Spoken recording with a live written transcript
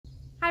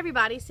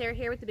everybody, Sarah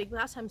here with the Big Blue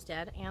House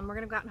Homestead, and we're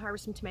going to go out and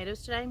harvest some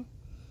tomatoes today.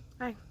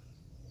 I've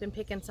been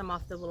picking some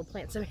off the little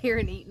plants over here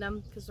and eating them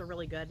because they're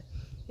really good.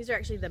 These are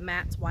actually the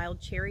Matt's Wild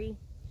Cherry,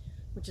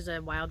 which is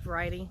a wild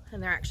variety,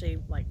 and they're actually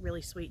like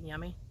really sweet and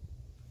yummy.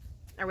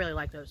 I really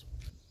like those.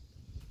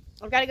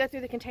 I've got to go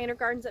through the container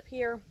gardens up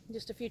here,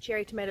 just a few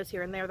cherry tomatoes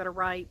here and there that are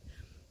ripe.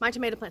 My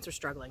tomato plants are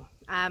struggling.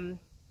 I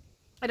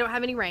don't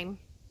have any rain.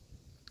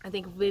 I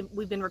think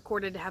we've been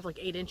recorded to have like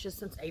 8 inches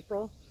since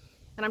April,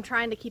 and I'm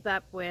trying to keep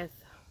up with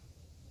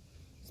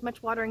as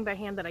much watering by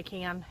hand that I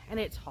can, and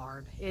it's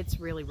hard. It's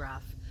really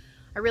rough.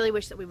 I really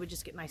wish that we would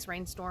just get nice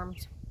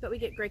rainstorms, but we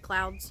get gray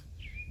clouds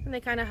and they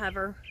kind of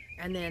hover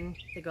and then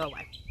they go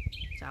away.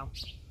 So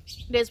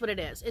it is what it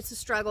is. It's a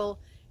struggle.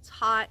 It's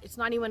hot. It's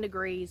 91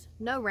 degrees,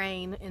 no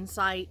rain in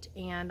sight,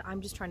 and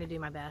I'm just trying to do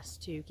my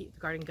best to keep the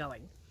garden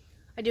going.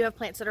 I do have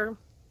plants that are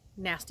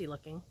nasty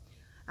looking.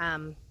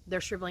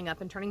 They're shriveling up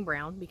and turning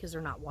brown because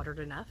they're not watered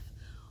enough,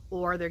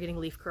 or they're getting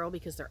leaf curl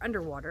because they're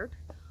underwatered,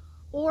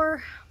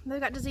 or they've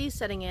got disease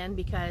setting in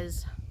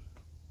because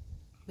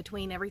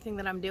between everything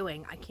that I'm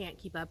doing, I can't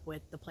keep up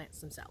with the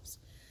plants themselves.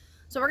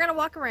 So we're going to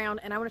walk around,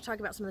 and I want to talk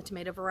about some of the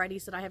tomato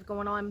varieties that I have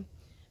going on,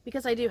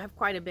 because I do have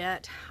quite a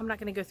bit. I'm not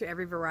going to go through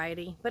every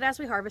variety, but as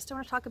we harvest, I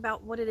want to talk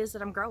about what it is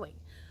that I'm growing.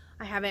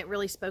 I haven't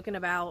really spoken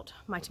about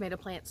my tomato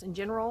plants in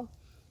general,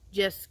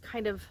 just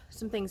kind of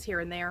some things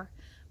here and there,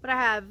 but I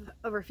have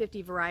over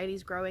 50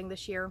 varieties growing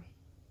this year,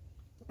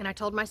 and I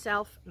told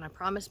myself, and I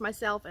promised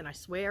myself, and I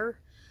swear,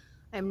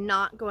 I'm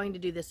not going to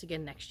do this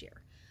again next year.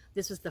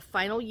 This was the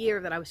final year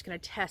that I was going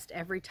to test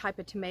every type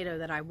of tomato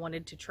that I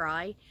wanted to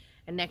try,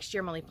 and next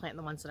year I'm only planting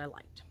the ones that I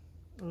liked.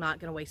 I'm not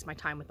going to waste my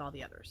time with all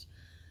the others.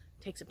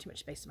 It takes up too much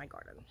space in my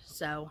garden.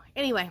 So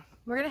anyway,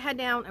 we're going to head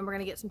down and we're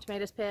going to get some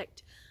tomatoes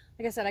picked.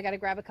 Like I said, I got to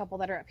grab a couple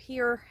that are up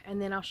here,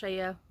 and then I'll show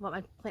you what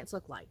my plants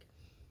look like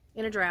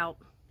in a drought,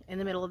 in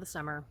the middle of the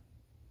summer,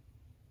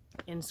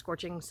 in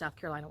scorching South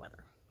Carolina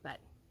weather. But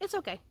it's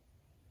okay.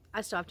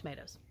 I still have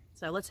tomatoes.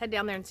 So let's head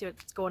down there and see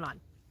what's going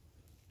on.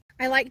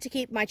 I like to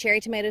keep my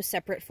cherry tomatoes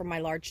separate from my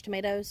large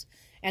tomatoes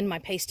and my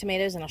paste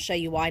tomatoes, and I'll show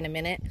you why in a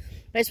minute.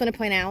 But I just want to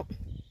point out,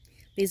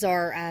 these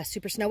are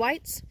Super Snow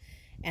Whites,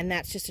 and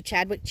that's just a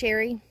Chadwick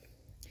cherry.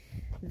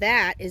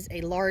 That is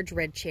a large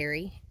red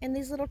cherry, and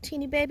these little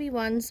teeny baby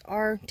ones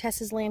are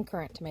Tess's Land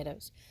Currant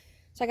tomatoes.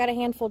 So I got a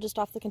handful just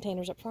off the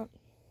containers up front.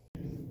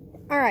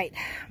 Alright,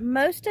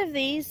 most of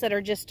these that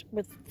are just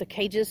with the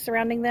cages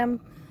surrounding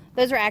them,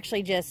 those are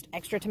actually just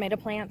extra tomato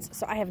plants,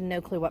 so I have no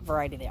clue what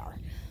variety they are.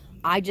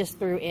 I just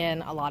threw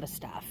in a lot of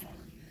stuff.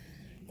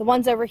 The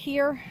ones over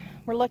here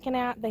we're looking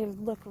at, they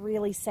look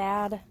really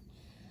sad.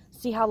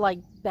 See how like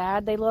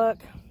bad they look?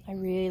 I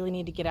really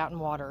need to get out and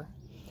water.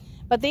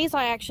 But these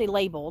I actually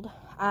labeled,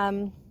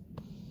 so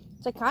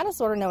I kind of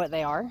sort of know what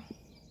they are.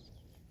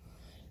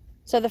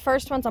 So the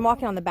first ones, I'm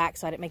walking on the back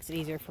side, it makes it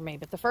easier for me,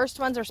 but the first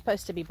ones are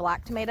supposed to be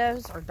black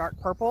tomatoes or dark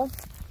purple.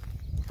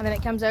 And then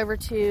it comes over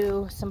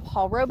to some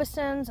Paul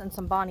Robeson's and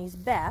some Bonnie's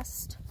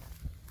Best,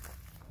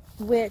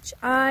 which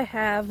I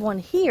have one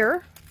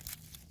here,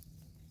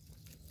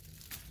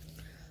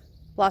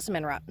 Blossom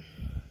and Rut.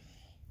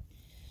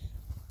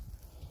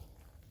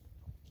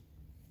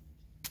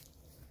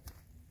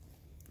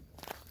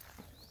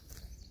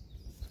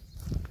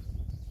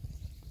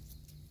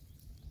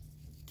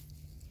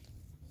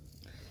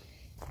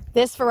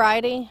 This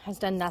variety has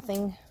done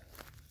nothing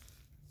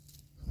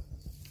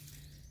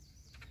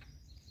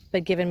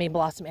but given me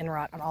blossom and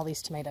rot on all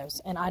these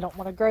tomatoes, and I don't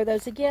want to grow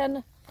those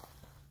again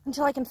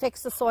until I can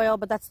fix the soil,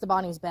 but that's the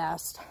Bonnie's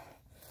Best.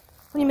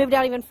 When you move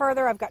down even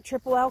further, I've got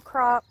Triple L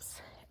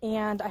crops,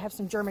 and I have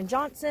some German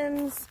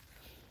Johnsons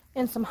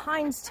and some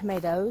Heinz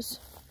tomatoes,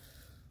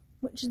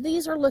 which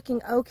these are looking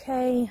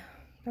okay.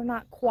 They're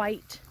not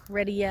quite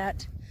ready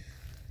yet.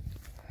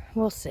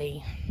 We'll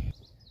see.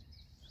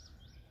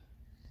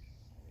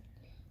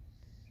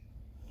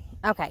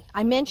 Okay,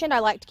 I mentioned I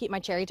like to keep my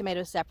cherry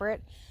tomatoes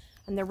separate,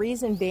 and the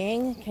reason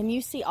being, can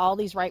you see all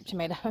these ripe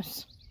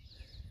tomatoes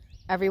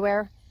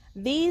everywhere?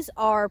 These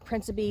are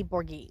Principe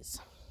Borghese,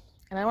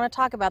 and I want to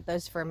talk about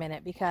those for a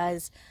minute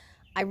because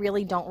I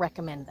really don't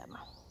recommend them.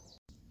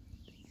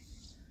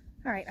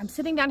 All right, I'm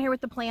sitting down here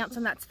with the plants,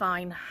 and that's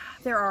fine.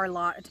 There are a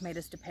lot of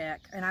tomatoes to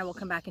pick, and I will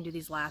come back and do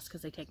these last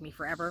because they take me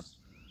forever.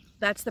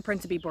 That's the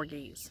Principe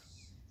Borghese,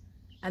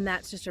 and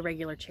that's just a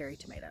regular cherry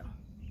tomato.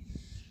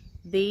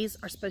 These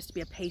are supposed to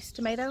be a paste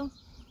tomato.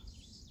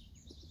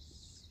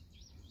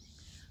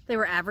 They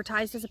were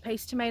advertised as a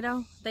paste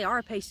tomato. They are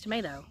a paste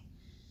tomato,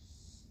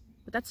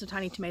 but that's a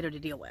tiny tomato to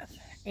deal with.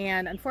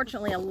 And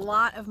unfortunately, a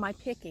lot of my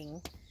picking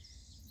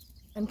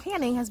and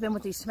canning has been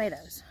with these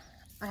tomatoes.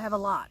 I have a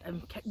lot.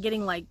 I'm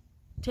getting like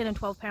 10 and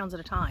 12 pounds at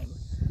a time.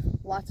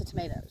 Lots of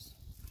tomatoes.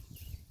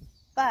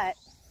 But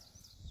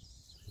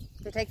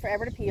they take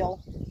forever to peel,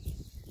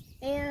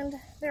 and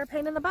they're a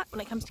pain in the butt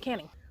when it comes to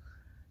canning.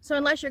 So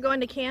unless you're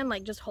going to can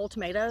like just whole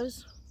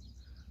tomatoes,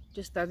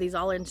 just throw these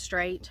all in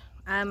straight.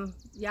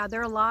 Yeah,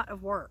 they're a lot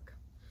of work.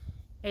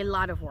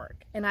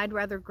 And I'd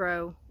rather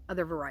grow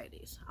other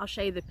varieties. I'll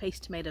show you the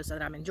paste tomatoes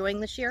that I'm enjoying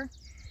this year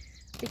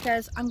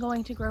because I'm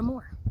going to grow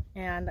more.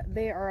 And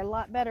they are a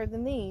lot better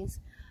than these,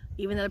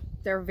 even though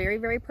they're very,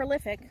 very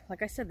prolific.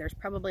 Like I said, there's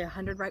probably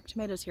 100 ripe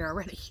tomatoes here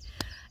already.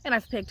 And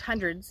I've picked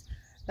hundreds,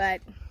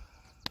 but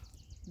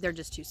they're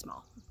just too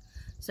small.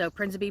 So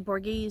Prince of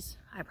Borghese,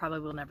 I probably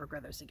will never grow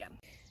those again.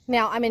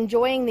 Now I'm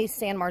enjoying these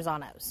San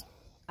Marzanos.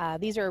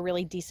 These are a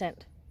really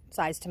decent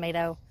sized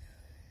tomato.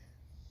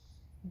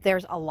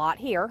 There's a lot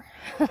here.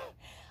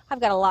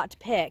 I've got a lot to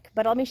pick,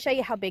 but let me show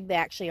you how big they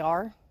actually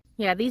are.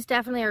 Yeah, these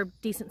definitely are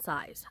decent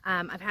size.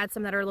 I've had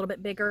some that are a little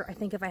bit bigger. I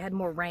think if I had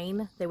more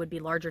rain, they would be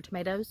larger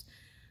tomatoes,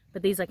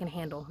 but these I can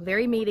handle.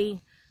 Very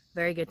meaty,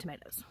 very good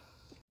tomatoes.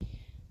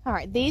 All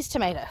right, these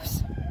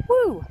tomatoes,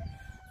 woo!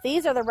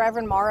 These are the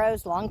Reverend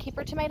Morrow's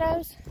Longkeeper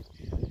tomatoes,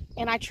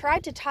 and I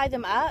tried to tie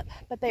them up,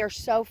 but they are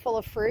so full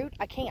of fruit,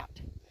 I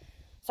can't.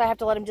 So I have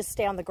to let them just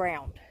stay on the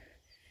ground.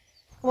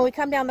 When we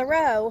come down the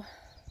row,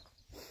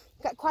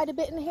 got quite a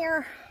bit in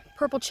here.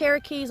 Purple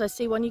Cherokees, I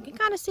see one, you can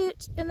kind of see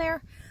it in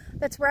there.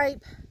 That's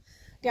ripe,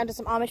 down to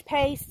some Amish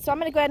paste. So I'm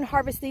going to go ahead and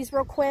harvest these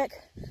real quick.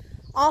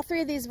 All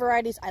three of these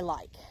varieties I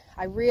like.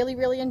 I really,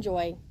 really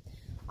enjoy.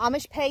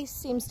 Amish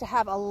paste seems to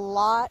have a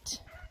lot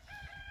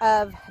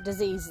of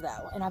disease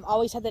though, and I've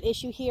always had that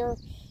issue here.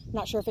 I'm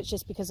not sure if it's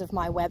just because of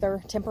my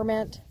weather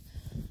temperament.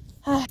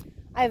 I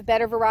have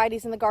better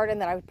varieties in the garden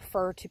that I would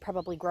prefer to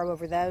probably grow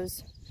over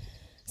those.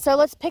 So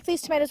let's pick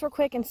these tomatoes real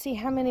quick and see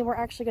how many we're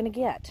actually going to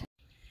get.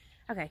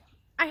 Okay.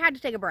 I had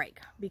to take a break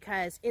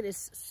because it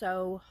is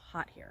so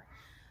hot here.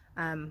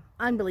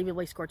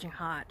 Unbelievably scorching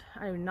hot.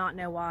 I do not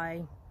know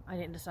why I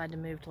didn't decide to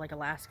move to like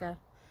Alaska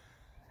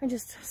and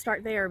just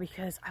start there,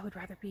 because I would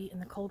rather be in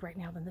the cold right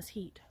now than this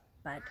heat.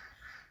 But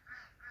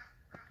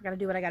I gotta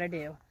do what I gotta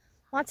do.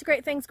 Lots of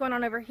great things going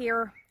on over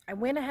here. I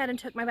went ahead and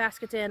took my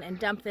baskets in and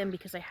dumped them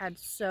because I had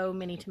so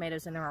many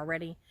tomatoes in there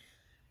already.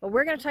 But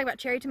we're going to talk about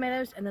cherry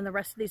tomatoes and then the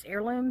rest of these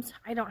heirlooms.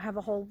 I don't have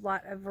a whole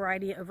lot of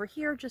variety over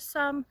here, just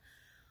some.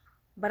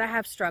 But I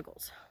have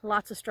struggles,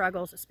 lots of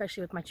struggles,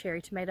 especially with my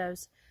cherry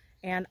tomatoes.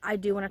 And I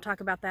do want to talk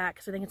about that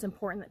because I think it's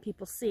important that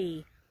people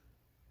see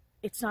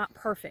it's not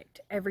perfect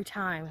every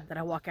time that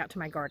I walk out to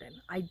my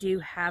garden. I do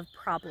have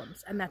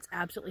problems, and that's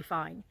absolutely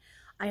fine.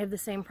 I have the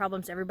same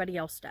problems everybody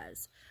else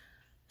does.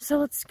 So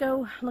let's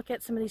go look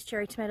at some of these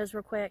cherry tomatoes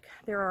real quick.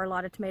 There are a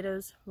lot of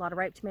tomatoes, a lot of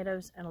ripe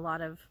tomatoes, and a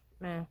lot of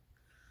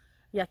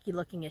yucky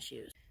looking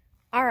issues.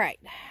 All right,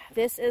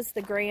 this is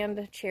the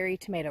grand cherry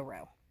tomato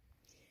row.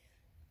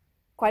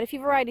 Quite a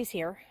few varieties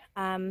here.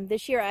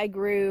 This year I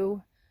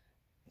grew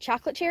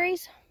chocolate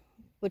cherries,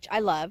 which I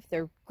love.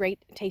 They're great,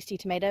 tasty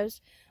tomatoes.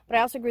 But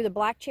I also grew the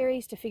black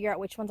cherries to figure out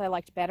which ones I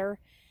liked better.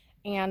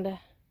 And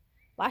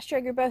last year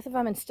I grew both of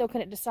them and still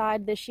couldn't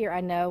decide. This year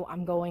I know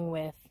I'm going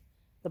with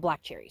the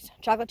black cherries.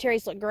 Chocolate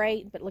cherries look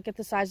great, but look at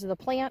the size of the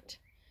plant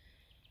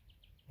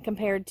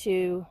compared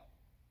to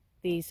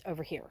these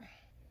over here.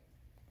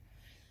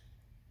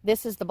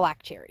 This is the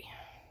black cherry.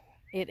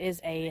 It is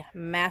a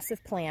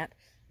massive plant.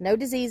 No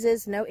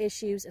diseases, no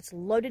issues. It's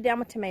loaded down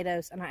with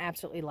tomatoes, and I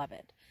absolutely love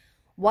it.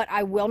 What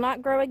I will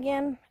not grow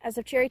again as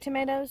of cherry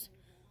tomatoes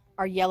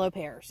are yellow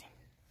pears.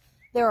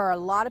 There are a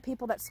lot of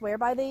people that swear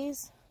by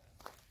these,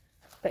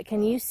 but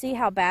can you see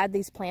how bad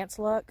these plants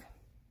look?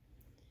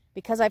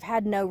 Because I've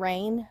had no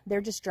rain,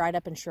 they're just dried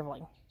up and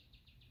shriveling.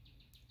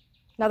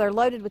 Now they're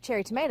loaded with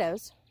cherry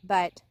tomatoes,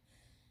 but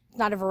it's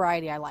not a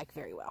variety I like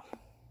very well.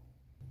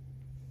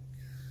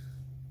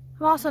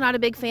 I'm also not a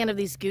big fan of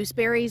these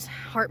gooseberries.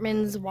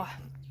 Hartman's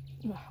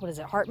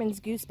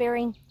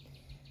gooseberry.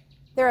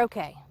 They're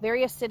okay.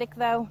 Very acidic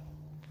though.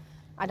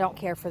 I don't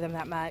care for them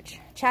that much.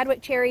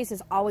 Chadwick cherries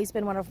has always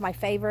been one of my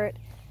favorite.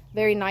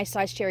 Very nice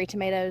sized cherry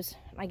tomatoes.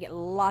 I get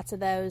lots of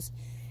those.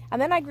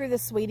 And then I grew the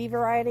sweetie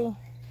variety.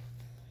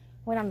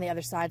 Went on the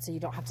other side so you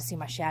don't have to see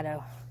my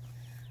shadow.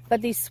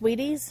 But these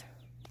sweeties,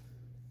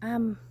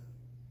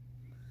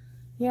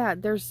 yeah,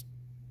 there's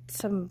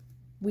some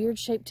weird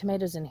shaped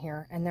tomatoes in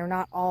here, and they're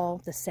not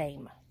all the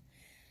same.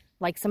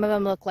 Like some of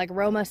them look like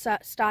Roma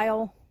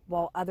style,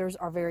 while others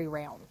are very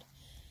round.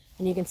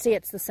 And you can see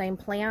it's the same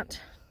plant.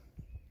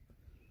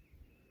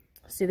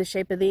 See the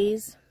shape of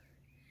these?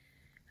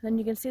 And then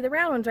you can see the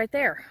round ones right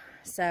there.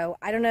 So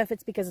I don't know if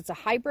it's because it's a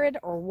hybrid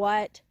or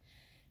what,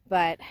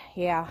 but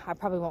yeah, I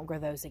probably won't grow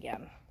those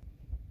again.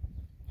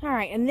 All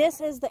right, and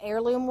this is the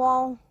heirloom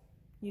wall.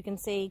 You can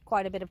see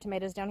quite a bit of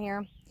tomatoes down here.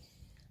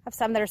 I have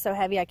some that are so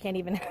heavy I can't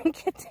even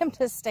get them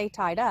to stay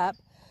tied up.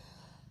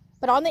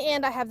 But on the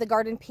end I have the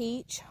garden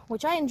peach,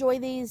 which I enjoy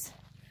these.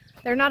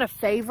 They're not a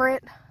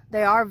favorite.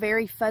 They are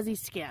very fuzzy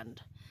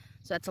skinned.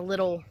 So that's a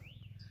little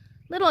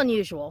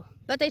unusual,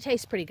 but they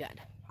taste pretty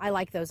good. I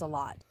like those a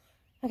lot.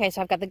 Okay,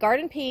 so I've got the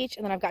garden peach,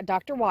 and then I've got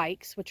Dr.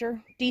 White's, which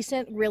are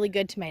decent, really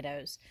good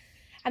tomatoes.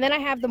 And then I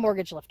have the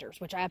mortgage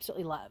lifters, which I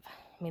absolutely love.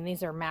 I mean,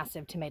 these are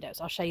massive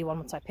tomatoes. I'll show you one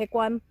once I pick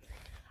one.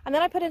 And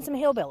then I put in some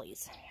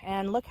hillbillies,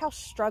 and look how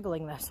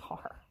struggling those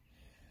are.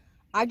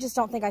 I just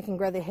don't think I can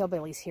grow the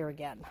hillbillies here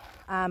again.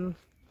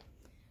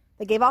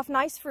 They gave off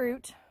nice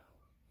fruit,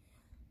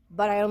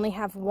 but I only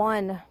have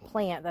one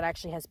plant that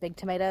actually has big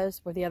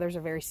tomatoes, where the others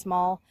are very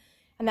small.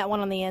 And that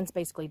one on the end's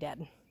basically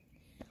dead.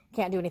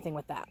 Can't do anything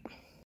with that.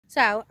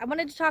 So I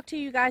wanted to talk to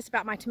you guys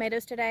about my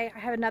tomatoes today. I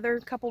have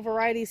another couple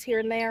varieties here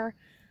and there.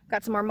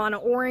 Got some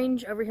Armana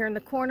orange over here in the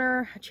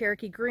corner, a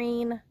Cherokee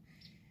green,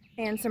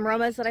 and some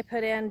Romas that I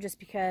put in just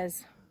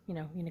because,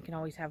 you can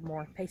always have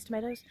more paste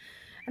tomatoes,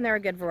 and they're a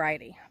good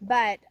variety.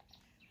 But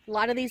a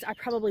lot of these I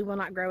probably will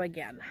not grow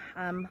again.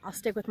 I'll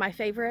stick with my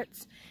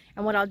favorites,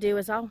 and what I'll do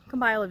is I'll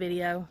compile a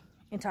video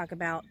and talk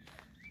about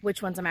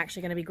which ones I'm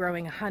actually going to be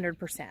growing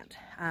 100%.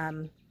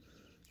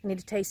 I need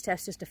to taste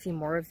test just a few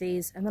more of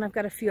these, and then I've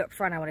got a few up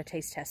front I want to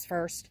taste test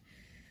first.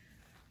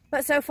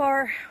 But so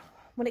far,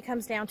 when it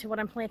comes down to what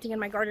I'm planting in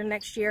my garden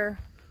next year,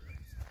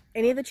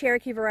 any of the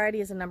Cherokee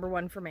variety is a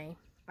 #1 for me.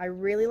 I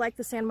really like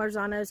the San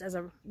Marzanos as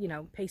a,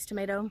 paste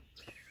tomato.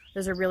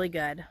 Those are really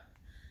good.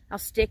 I'll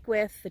stick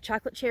with the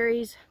chocolate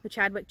cherries, the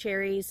Chadwick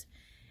cherries,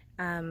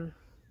 and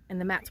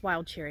the Matt's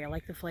Wild Cherry. I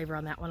like the flavor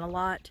on that one a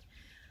lot.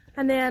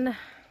 And then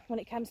when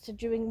it comes to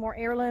doing more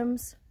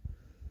heirlooms,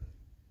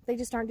 they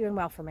just aren't doing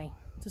well for me.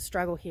 It's a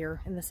struggle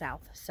here in the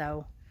South.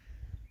 So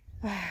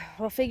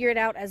we'll figure it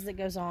out as it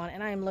goes on.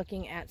 And I am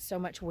looking at so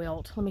much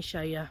wilt. Let me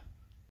show you.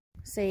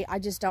 See, I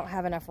just don't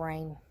have enough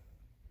rain.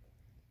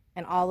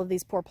 And all of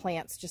these poor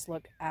plants just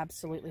look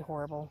absolutely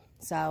horrible.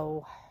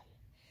 So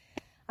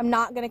I'm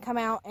not going to come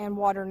out and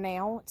water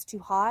now. It's too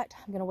hot.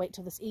 I'm going to wait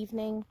till this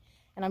evening.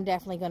 And I'm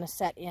definitely going to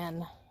set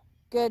in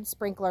good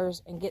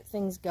sprinklers and get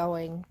things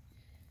going,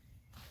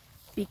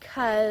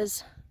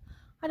 because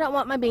I don't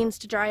want my beans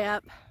to dry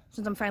up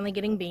since I'm finally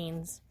getting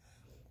beans.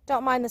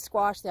 Don't mind the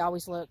squash. They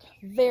always look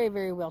very,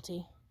 very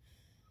wilty.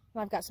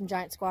 And I've got some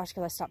giant squash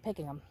because I stopped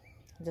picking them.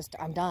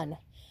 I'm done.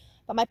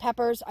 But my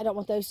peppers, I don't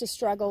want those to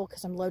struggle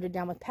because I'm loaded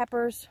down with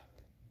peppers.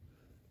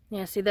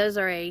 Yeah, see, those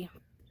are I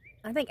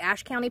think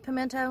Ashe County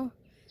pimento.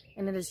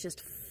 And it is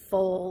just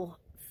full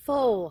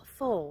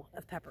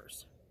of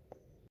peppers.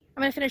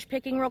 I'm going to finish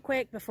picking real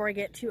quick before I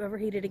get too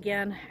overheated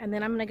again. And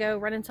then I'm going to go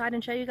run inside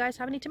and show you guys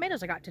how many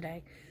tomatoes I got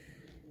today.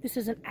 This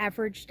is an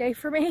average day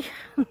for me.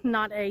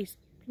 Not a,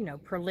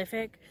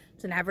 prolific.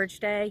 It's an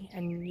average day.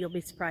 And you'll be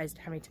surprised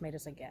how many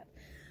tomatoes I get.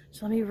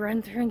 So let me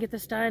run through and get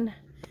this done.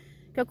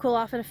 Go cool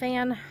off in a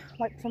fan.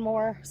 Wipe some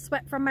more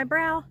sweat from my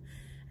brow.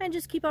 And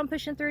just keep on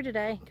pushing through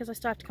today because I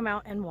still have to come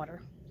out and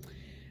water.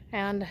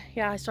 And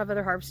yeah, I still have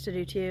other harvests to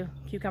do too.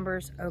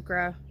 Cucumbers,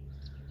 okra,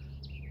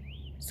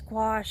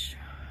 squash.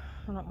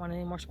 I don't want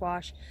any more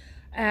squash.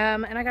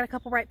 And I got a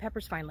couple ripe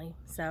peppers finally.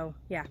 So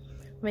yeah,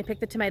 let me pick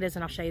the tomatoes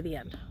and I'll show you the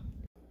end.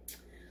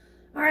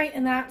 All right,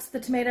 and that's the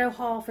tomato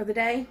haul for the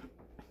day.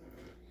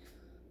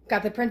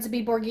 Got the Prince of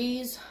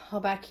Borghese all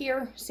back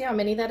here. See how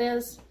many that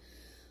is?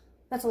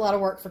 That's a lot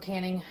of work for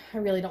canning. I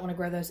really don't want to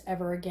grow those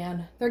ever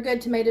again. They're good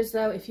tomatoes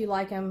though. If you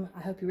like them, I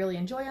hope you really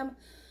enjoy them.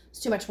 It's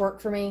too much work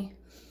for me.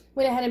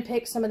 Went ahead and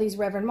picked some of these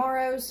Reverend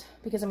Maros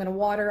because I'm going to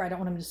water. I don't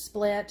want them to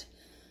split.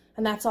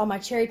 And that's all my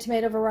cherry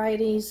tomato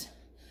varieties,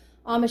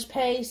 Amish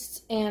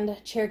pastes,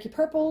 and Cherokee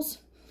purples,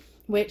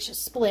 which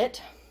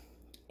split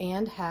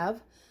and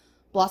have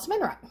blossom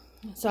end rot.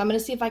 So I'm going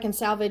to see if I can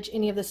salvage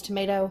any of this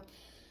tomato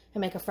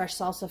and make a fresh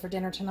salsa for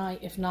dinner tonight.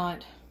 If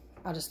not,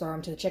 I'll just throw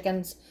them to the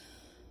chickens.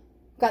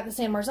 Got the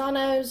San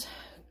Marzanos,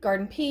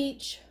 garden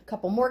peach, a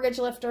couple mortgage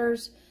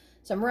lifters,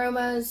 some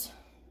Romas,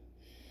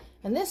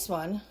 and this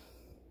one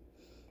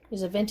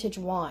is a vintage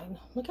wine.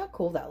 Look how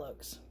cool that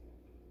looks.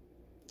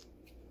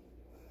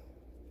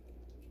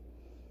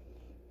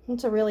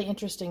 It's a really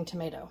interesting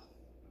tomato.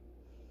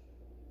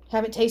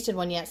 Haven't tasted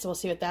one yet, so we'll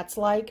see what that's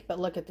like, but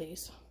look at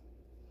these.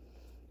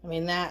 I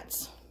mean,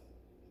 that's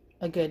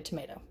a good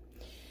tomato.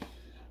 I'm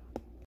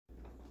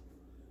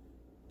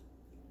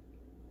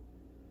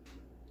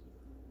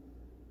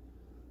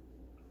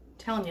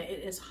telling you,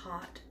 it is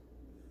hot.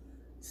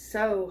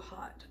 So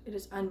hot. It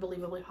is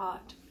unbelievably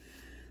hot.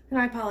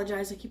 And I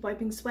apologize, I keep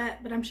wiping sweat,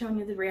 but I'm showing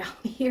you the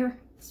reality here.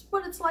 It's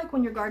what it's like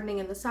when you're gardening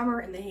in the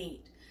summer in the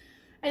heat.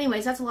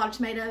 Anyways, that's a lot of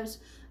tomatoes.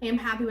 I am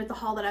happy with the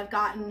haul that I've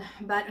gotten,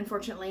 but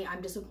unfortunately,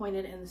 I'm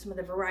disappointed in some of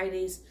the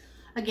varieties.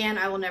 Again,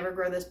 I will never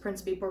grow those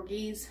Prince of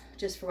Borghese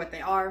just for what they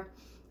are.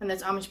 And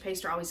those Amish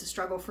paste are always a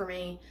struggle for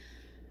me.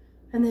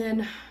 And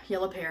then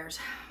yellow pears.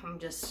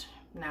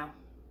 No.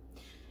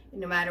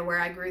 No matter where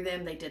I grew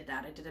them, they did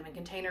that. I did them in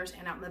containers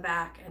and out in the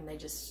back, and they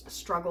just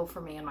struggle for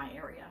me in my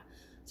area.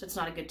 So it's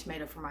not a good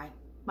tomato for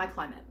my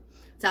climate.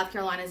 South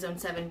Carolina Zone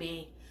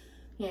 7B.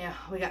 Yeah,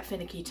 we got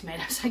finicky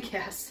tomatoes, I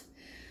guess.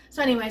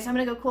 So anyways, I'm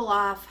going to go cool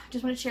off.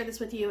 Just want to share this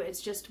with you.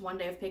 It's just one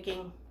day of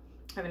picking.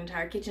 I have an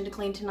entire kitchen to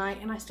clean tonight,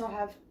 and I still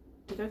have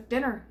to go to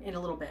dinner in a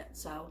little bit.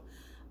 So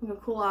I'm going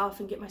to cool off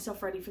and get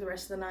myself ready for the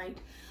rest of the night.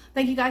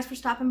 Thank you guys for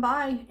stopping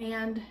by.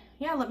 And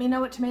yeah, let me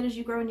know what tomatoes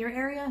you grow in your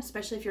area,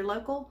 especially if you're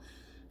local,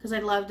 because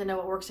I'd love to know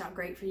what works out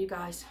great for you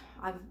guys.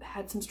 I've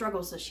had some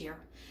struggles this year.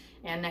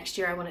 And next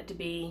year I want it to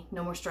be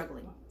no more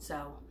struggling.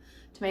 So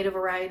tomato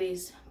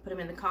varieties, put them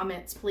in the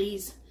comments,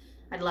 please.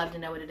 I'd love to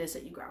know what it is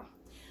that you grow.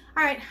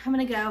 All right, I'm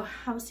going to go.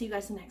 I will see you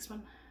guys in the next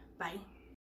one. Bye.